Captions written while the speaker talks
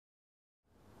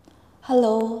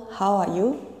Hello, how are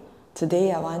you?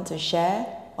 Today I want to share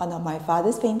one of my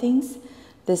father's paintings,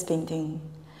 this painting.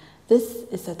 This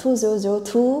is a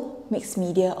 2002 mixed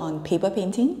media on paper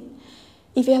painting.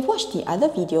 If you have watched the other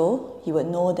video, you would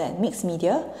know that mixed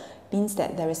media means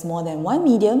that there is more than one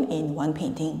medium in one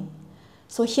painting.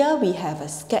 So here we have a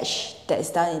sketch that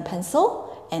is done in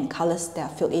pencil and colors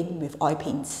that are filled in with oil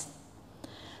paints.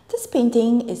 This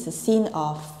painting is a scene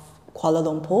of Kuala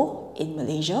Lumpur in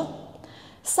Malaysia.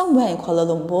 Somewhere in Kuala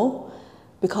Lumpur,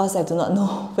 because I do not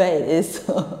know where it is.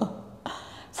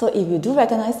 So if you do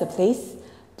recognize the place,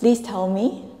 please tell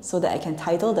me so that I can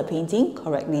title the painting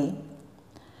correctly.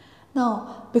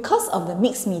 Now, because of the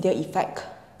mixed media effect,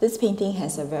 this painting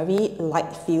has a very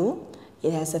light feel.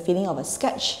 It has a feeling of a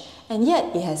sketch, and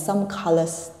yet it has some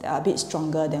colors that are a bit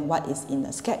stronger than what is in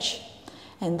the sketch.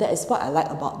 And that is what I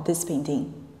like about this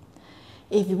painting.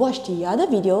 If you watch the other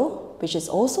video, which is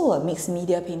also a mixed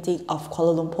media painting of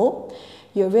Kuala Lumpur,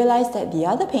 you'll realize that the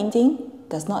other painting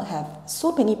does not have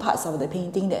so many parts of the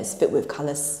painting that is filled with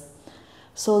colors.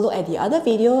 So look at the other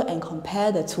video and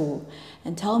compare the two,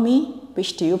 and tell me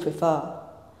which do you prefer.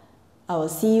 I will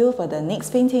see you for the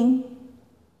next painting.